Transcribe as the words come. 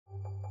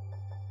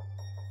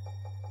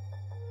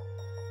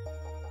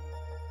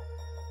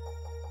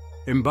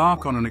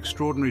Embark on an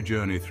extraordinary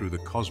journey through the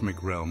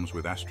cosmic realms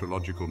with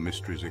astrological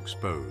mysteries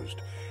exposed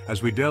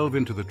as we delve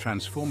into the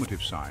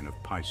transformative sign of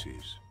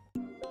Pisces.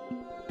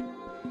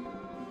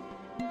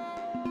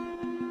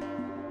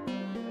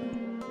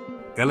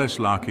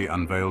 Larkey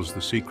unveils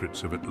the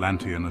secrets of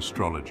Atlantean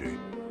astrology,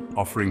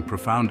 offering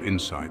profound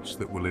insights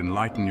that will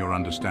enlighten your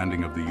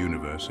understanding of the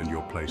universe and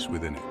your place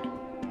within it.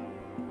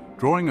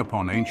 Drawing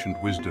upon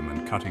ancient wisdom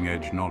and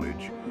cutting-edge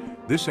knowledge,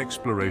 this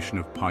exploration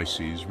of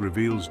Pisces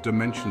reveals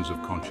dimensions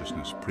of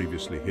consciousness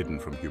previously hidden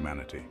from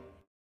humanity.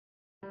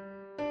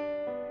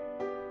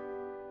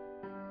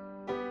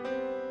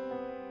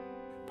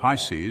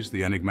 Pisces,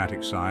 the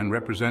enigmatic sign,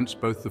 represents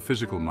both the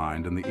physical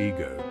mind and the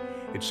ego.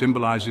 It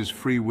symbolizes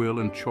free will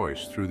and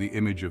choice through the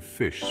image of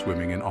fish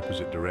swimming in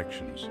opposite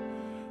directions.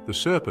 The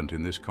serpent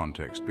in this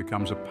context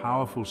becomes a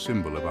powerful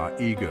symbol of our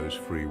ego's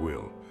free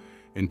will,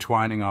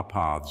 entwining our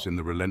paths in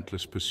the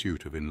relentless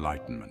pursuit of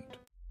enlightenment.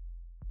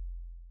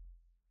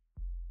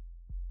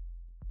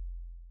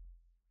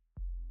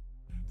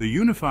 The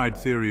unified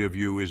theory of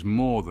you is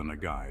more than a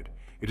guide.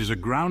 It is a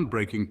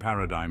groundbreaking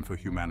paradigm for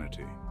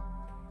humanity.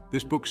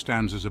 This book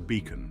stands as a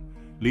beacon,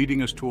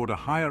 leading us toward a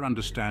higher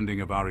understanding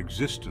of our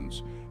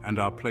existence and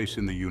our place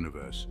in the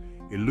universe,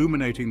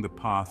 illuminating the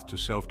path to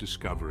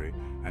self-discovery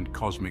and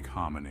cosmic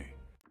harmony.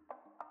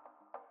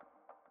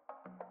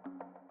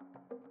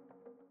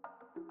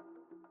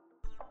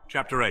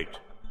 Chapter 8.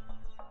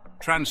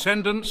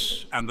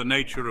 Transcendence and the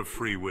Nature of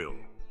Free Will.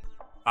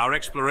 Our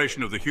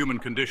exploration of the human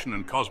condition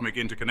and cosmic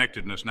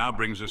interconnectedness now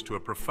brings us to a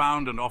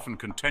profound and often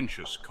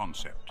contentious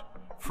concept: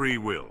 free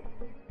will.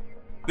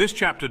 This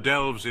chapter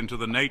delves into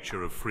the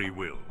nature of free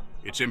will,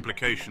 its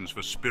implications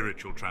for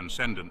spiritual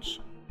transcendence,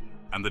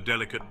 and the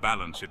delicate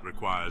balance it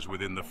requires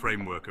within the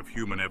framework of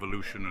human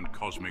evolution and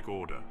cosmic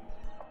order,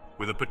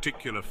 with a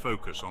particular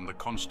focus on the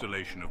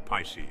constellation of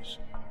Pisces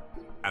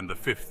and the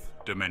fifth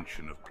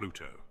dimension of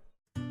Pluto.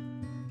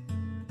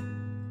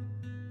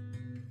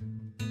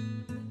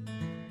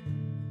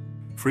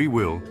 Free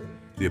will,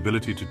 the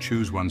ability to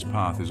choose one's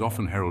path, is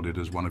often heralded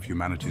as one of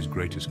humanity's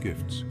greatest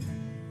gifts.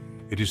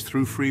 It is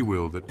through free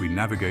will that we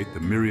navigate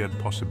the myriad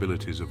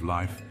possibilities of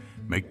life,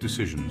 make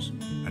decisions,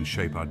 and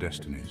shape our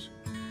destinies.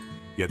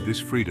 Yet this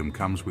freedom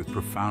comes with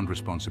profound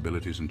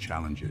responsibilities and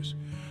challenges.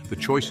 The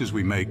choices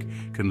we make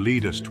can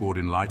lead us toward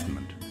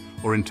enlightenment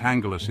or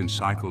entangle us in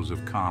cycles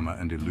of karma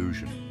and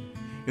illusion.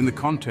 In the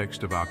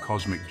context of our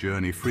cosmic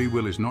journey, free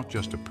will is not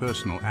just a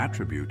personal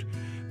attribute,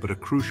 but a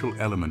crucial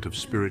element of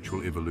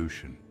spiritual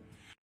evolution.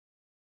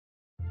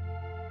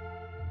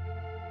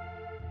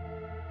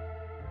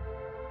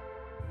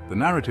 The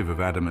narrative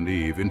of Adam and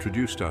Eve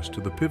introduced us to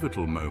the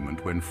pivotal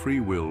moment when free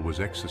will was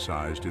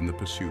exercised in the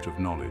pursuit of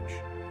knowledge.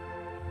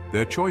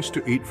 Their choice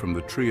to eat from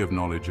the tree of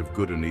knowledge of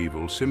good and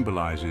evil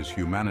symbolizes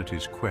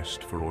humanity's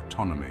quest for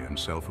autonomy and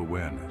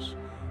self-awareness,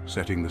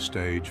 setting the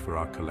stage for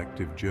our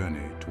collective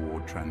journey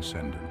toward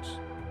transcendence.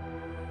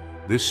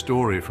 This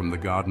story from the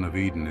Garden of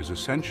Eden is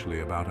essentially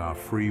about our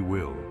free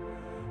will,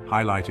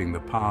 highlighting the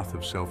path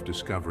of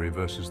self-discovery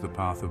versus the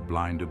path of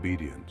blind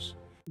obedience.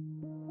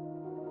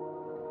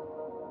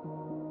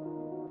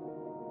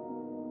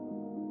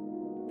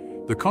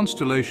 The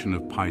constellation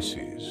of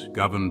Pisces,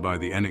 governed by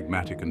the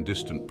enigmatic and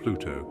distant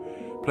Pluto,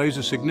 plays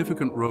a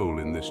significant role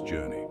in this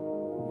journey.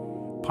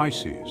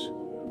 Pisces,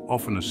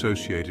 often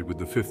associated with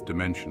the fifth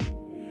dimension,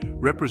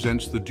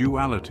 represents the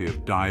duality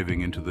of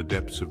diving into the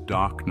depths of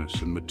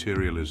darkness and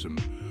materialism,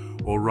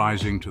 or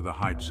rising to the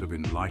heights of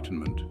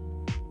enlightenment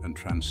and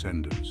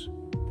transcendence.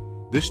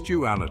 This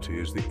duality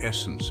is the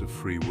essence of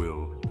free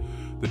will,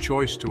 the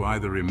choice to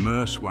either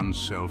immerse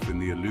oneself in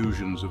the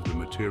illusions of the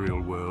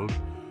material world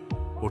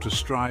or to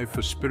strive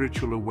for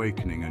spiritual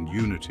awakening and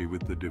unity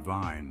with the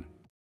divine.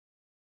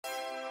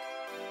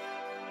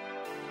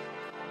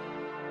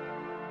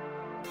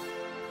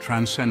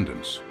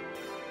 Transcendence,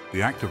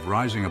 the act of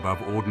rising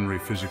above ordinary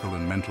physical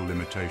and mental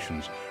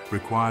limitations,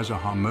 requires a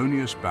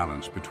harmonious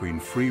balance between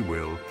free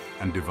will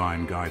and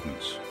divine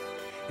guidance.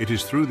 It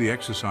is through the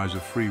exercise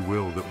of free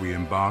will that we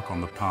embark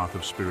on the path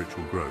of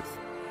spiritual growth,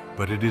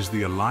 but it is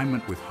the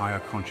alignment with higher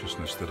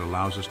consciousness that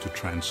allows us to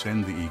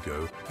transcend the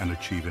ego and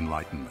achieve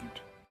enlightenment.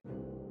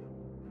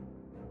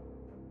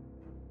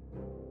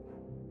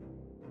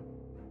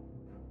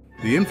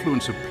 The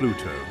influence of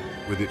Pluto,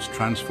 with its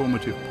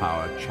transformative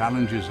power,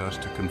 challenges us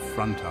to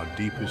confront our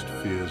deepest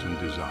fears and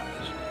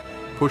desires,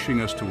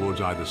 pushing us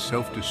towards either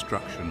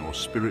self-destruction or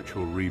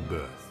spiritual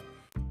rebirth.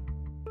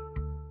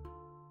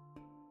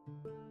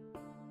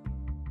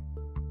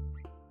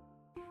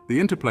 The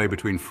interplay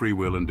between free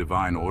will and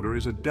divine order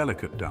is a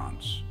delicate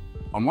dance.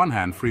 On one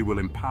hand, free will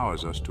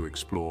empowers us to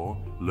explore,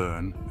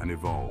 learn, and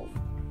evolve.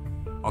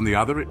 On the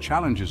other, it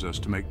challenges us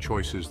to make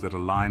choices that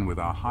align with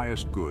our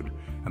highest good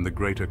and the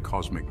greater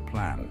cosmic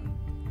plan.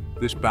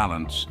 This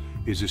balance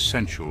is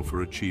essential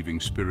for achieving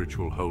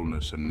spiritual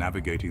wholeness and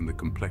navigating the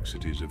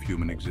complexities of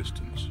human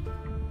existence.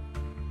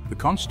 The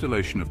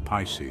constellation of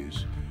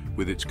Pisces,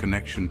 with its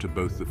connection to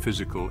both the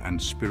physical and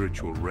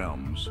spiritual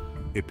realms,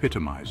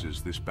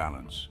 epitomizes this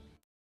balance.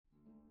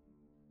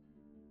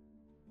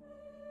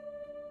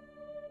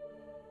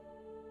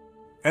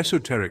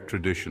 Esoteric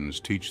traditions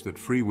teach that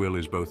free will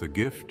is both a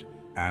gift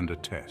and a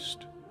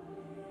test.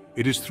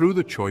 It is through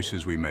the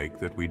choices we make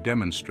that we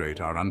demonstrate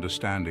our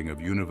understanding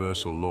of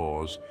universal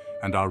laws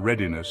and our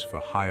readiness for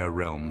higher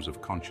realms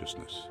of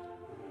consciousness.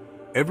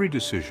 Every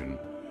decision,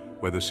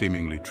 whether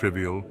seemingly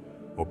trivial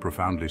or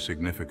profoundly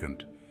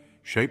significant,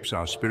 shapes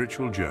our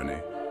spiritual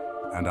journey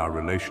and our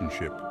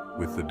relationship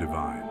with the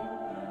divine.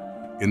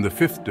 In the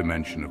fifth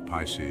dimension of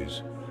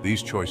Pisces,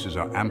 these choices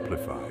are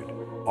amplified,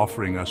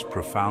 offering us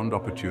profound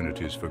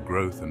opportunities for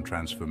growth and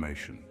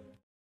transformation.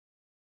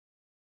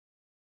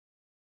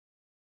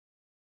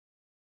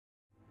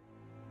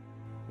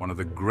 One of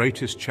the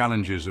greatest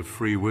challenges of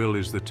free will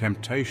is the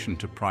temptation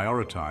to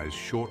prioritize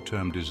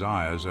short-term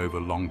desires over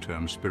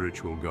long-term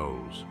spiritual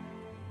goals.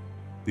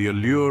 The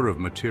allure of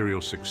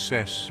material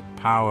success,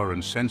 power,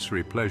 and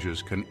sensory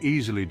pleasures can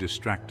easily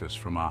distract us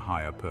from our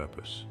higher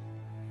purpose.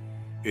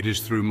 It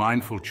is through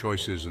mindful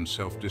choices and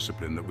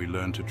self-discipline that we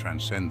learn to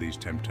transcend these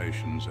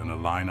temptations and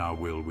align our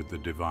will with the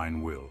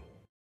divine will.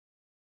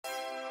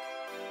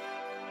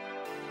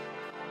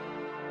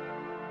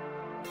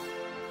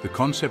 The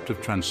concept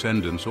of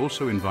transcendence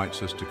also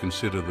invites us to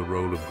consider the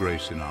role of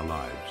grace in our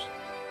lives.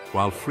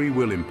 While free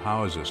will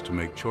empowers us to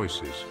make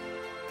choices,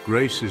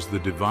 grace is the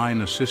divine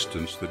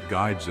assistance that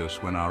guides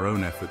us when our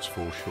own efforts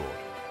fall short.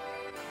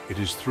 It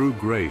is through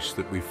grace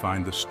that we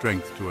find the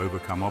strength to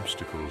overcome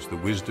obstacles, the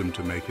wisdom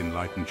to make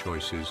enlightened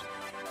choices,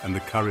 and the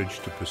courage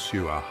to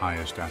pursue our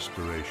highest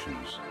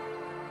aspirations.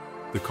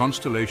 The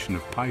constellation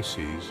of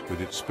Pisces,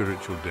 with its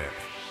spiritual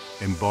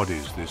depth,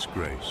 embodies this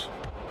grace,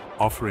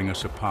 offering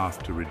us a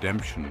path to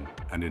redemption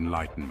and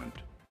enlightenment.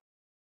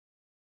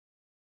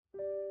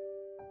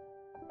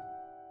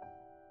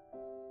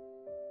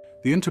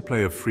 The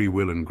interplay of free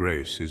will and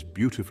grace is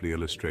beautifully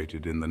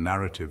illustrated in the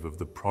narrative of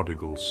the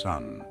prodigal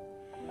son.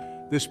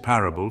 This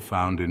parable,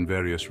 found in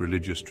various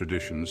religious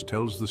traditions,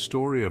 tells the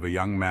story of a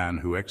young man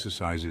who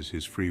exercises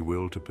his free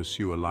will to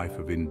pursue a life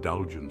of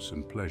indulgence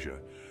and pleasure,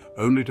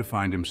 only to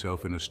find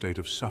himself in a state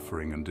of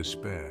suffering and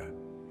despair.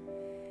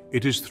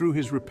 It is through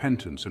his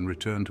repentance and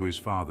return to his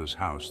father's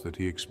house that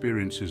he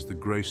experiences the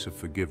grace of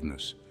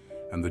forgiveness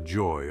and the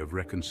joy of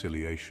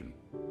reconciliation.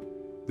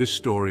 This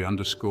story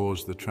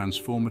underscores the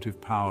transformative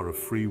power of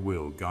free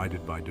will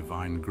guided by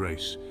divine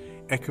grace,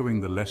 echoing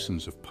the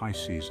lessons of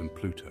Pisces and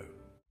Pluto.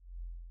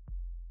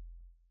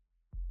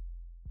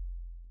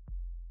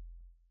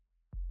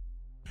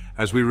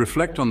 As we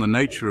reflect on the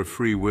nature of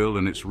free will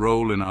and its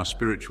role in our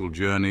spiritual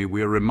journey,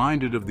 we are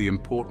reminded of the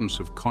importance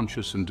of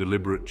conscious and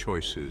deliberate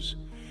choices.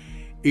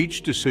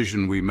 Each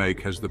decision we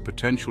make has the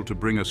potential to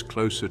bring us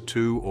closer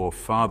to or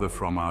farther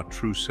from our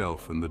true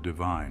self and the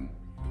divine.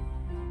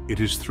 It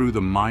is through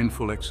the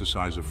mindful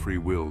exercise of free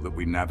will that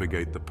we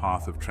navigate the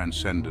path of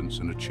transcendence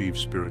and achieve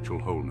spiritual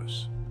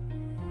wholeness.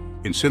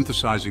 In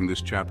synthesizing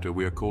this chapter,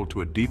 we are called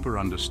to a deeper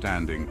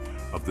understanding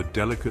of the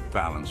delicate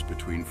balance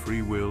between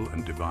free will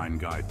and divine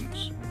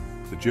guidance.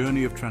 The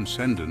journey of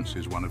transcendence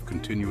is one of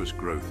continuous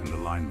growth and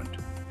alignment,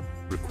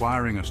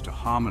 requiring us to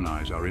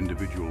harmonize our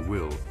individual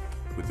will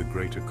with the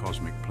greater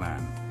cosmic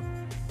plan.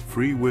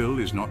 Free will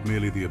is not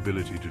merely the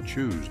ability to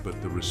choose,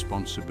 but the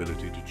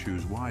responsibility to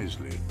choose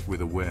wisely,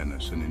 with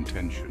awareness and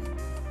intention.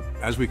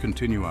 As we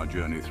continue our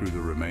journey through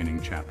the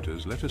remaining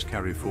chapters, let us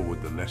carry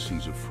forward the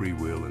lessons of free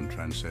will and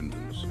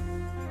transcendence.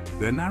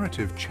 Their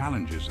narrative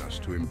challenges us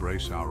to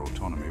embrace our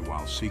autonomy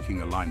while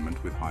seeking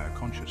alignment with higher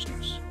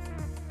consciousness.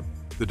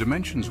 The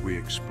dimensions we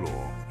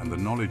explore and the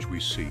knowledge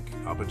we seek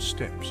are but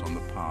steps on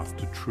the path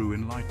to true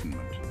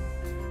enlightenment,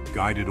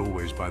 guided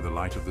always by the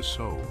light of the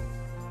soul,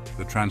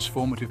 the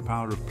transformative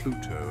power of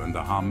Pluto, and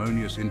the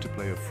harmonious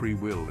interplay of free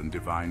will and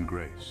divine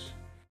grace.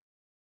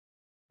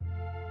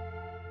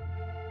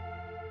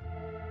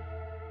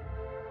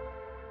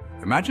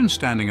 Imagine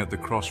standing at the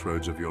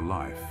crossroads of your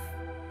life,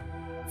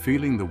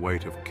 feeling the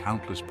weight of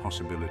countless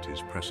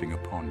possibilities pressing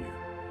upon you.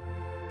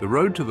 The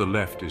road to the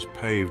left is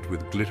paved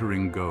with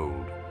glittering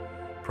gold,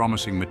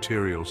 promising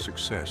material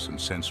success and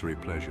sensory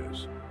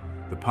pleasures.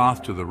 The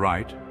path to the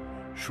right,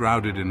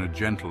 shrouded in a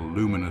gentle,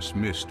 luminous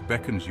mist,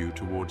 beckons you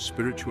towards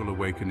spiritual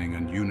awakening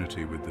and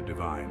unity with the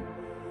divine.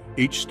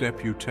 Each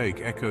step you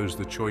take echoes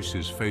the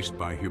choices faced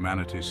by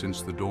humanity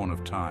since the dawn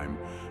of time,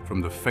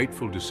 from the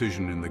fateful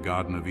decision in the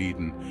Garden of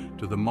Eden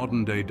to the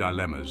modern-day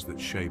dilemmas that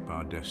shape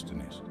our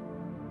destinies.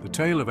 The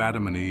tale of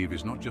Adam and Eve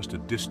is not just a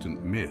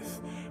distant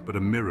myth, but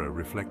a mirror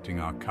reflecting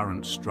our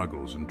current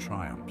struggles and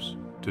triumphs.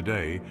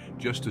 Today,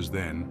 just as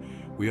then,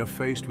 we are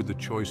faced with the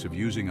choice of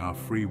using our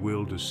free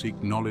will to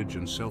seek knowledge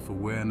and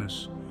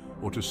self-awareness,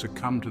 or to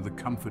succumb to the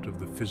comfort of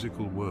the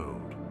physical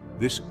world.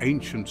 This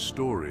ancient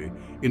story,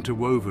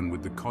 interwoven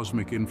with the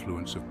cosmic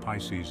influence of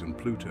Pisces and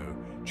Pluto,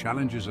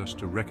 challenges us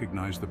to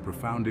recognize the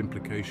profound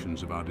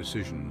implications of our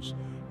decisions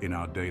in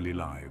our daily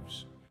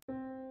lives.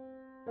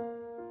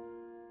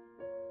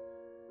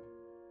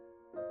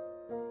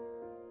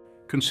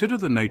 Consider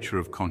the nature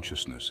of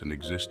consciousness and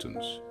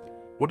existence.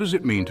 What does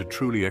it mean to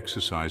truly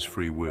exercise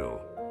free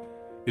will?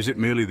 Is it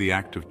merely the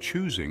act of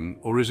choosing,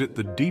 or is it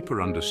the deeper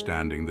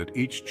understanding that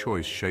each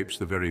choice shapes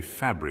the very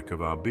fabric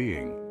of our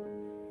being?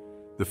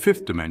 The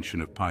fifth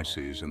dimension of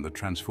Pisces and the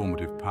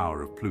transformative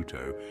power of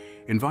Pluto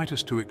invite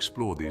us to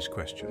explore these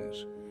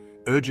questions,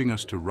 urging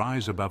us to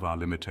rise above our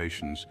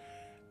limitations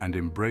and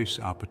embrace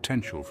our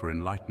potential for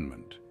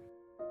enlightenment.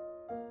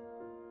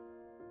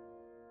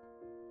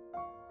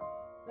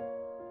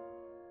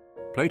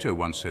 Plato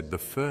once said, "The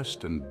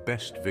first and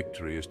best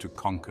victory is to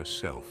conquer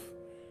self."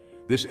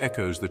 This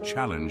echoes the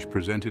challenge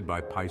presented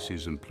by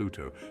Pisces and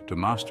Pluto to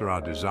master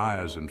our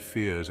desires and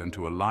fears and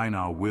to align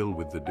our will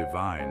with the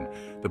divine.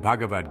 The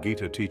Bhagavad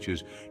Gita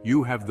teaches,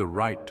 "You have the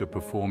right to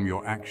perform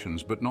your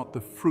actions, but not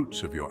the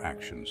fruits of your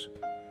actions."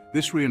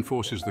 This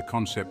reinforces the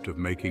concept of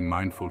making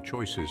mindful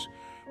choices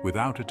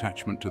without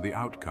attachment to the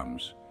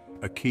outcomes,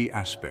 a key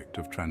aspect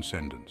of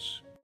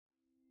transcendence.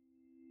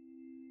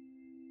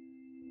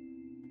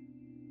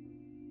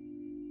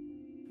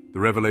 The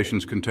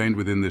revelations contained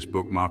within this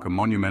book mark a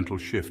monumental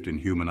shift in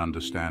human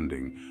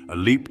understanding, a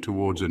leap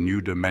towards a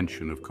new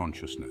dimension of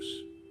consciousness.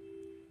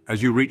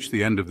 As you reach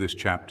the end of this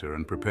chapter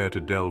and prepare to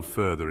delve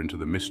further into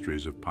the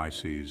mysteries of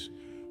Pisces,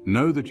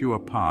 know that you are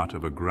part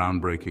of a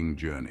groundbreaking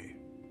journey.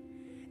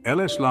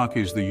 L.S.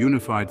 Larkey's The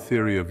Unified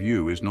Theory of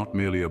You is not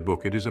merely a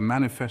book, it is a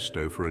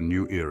manifesto for a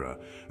new era,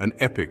 an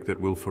epic that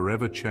will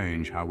forever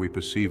change how we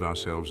perceive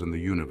ourselves and the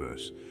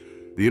universe.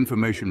 The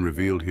information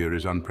revealed here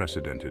is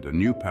unprecedented, a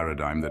new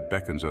paradigm that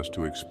beckons us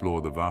to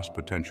explore the vast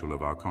potential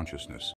of our consciousness.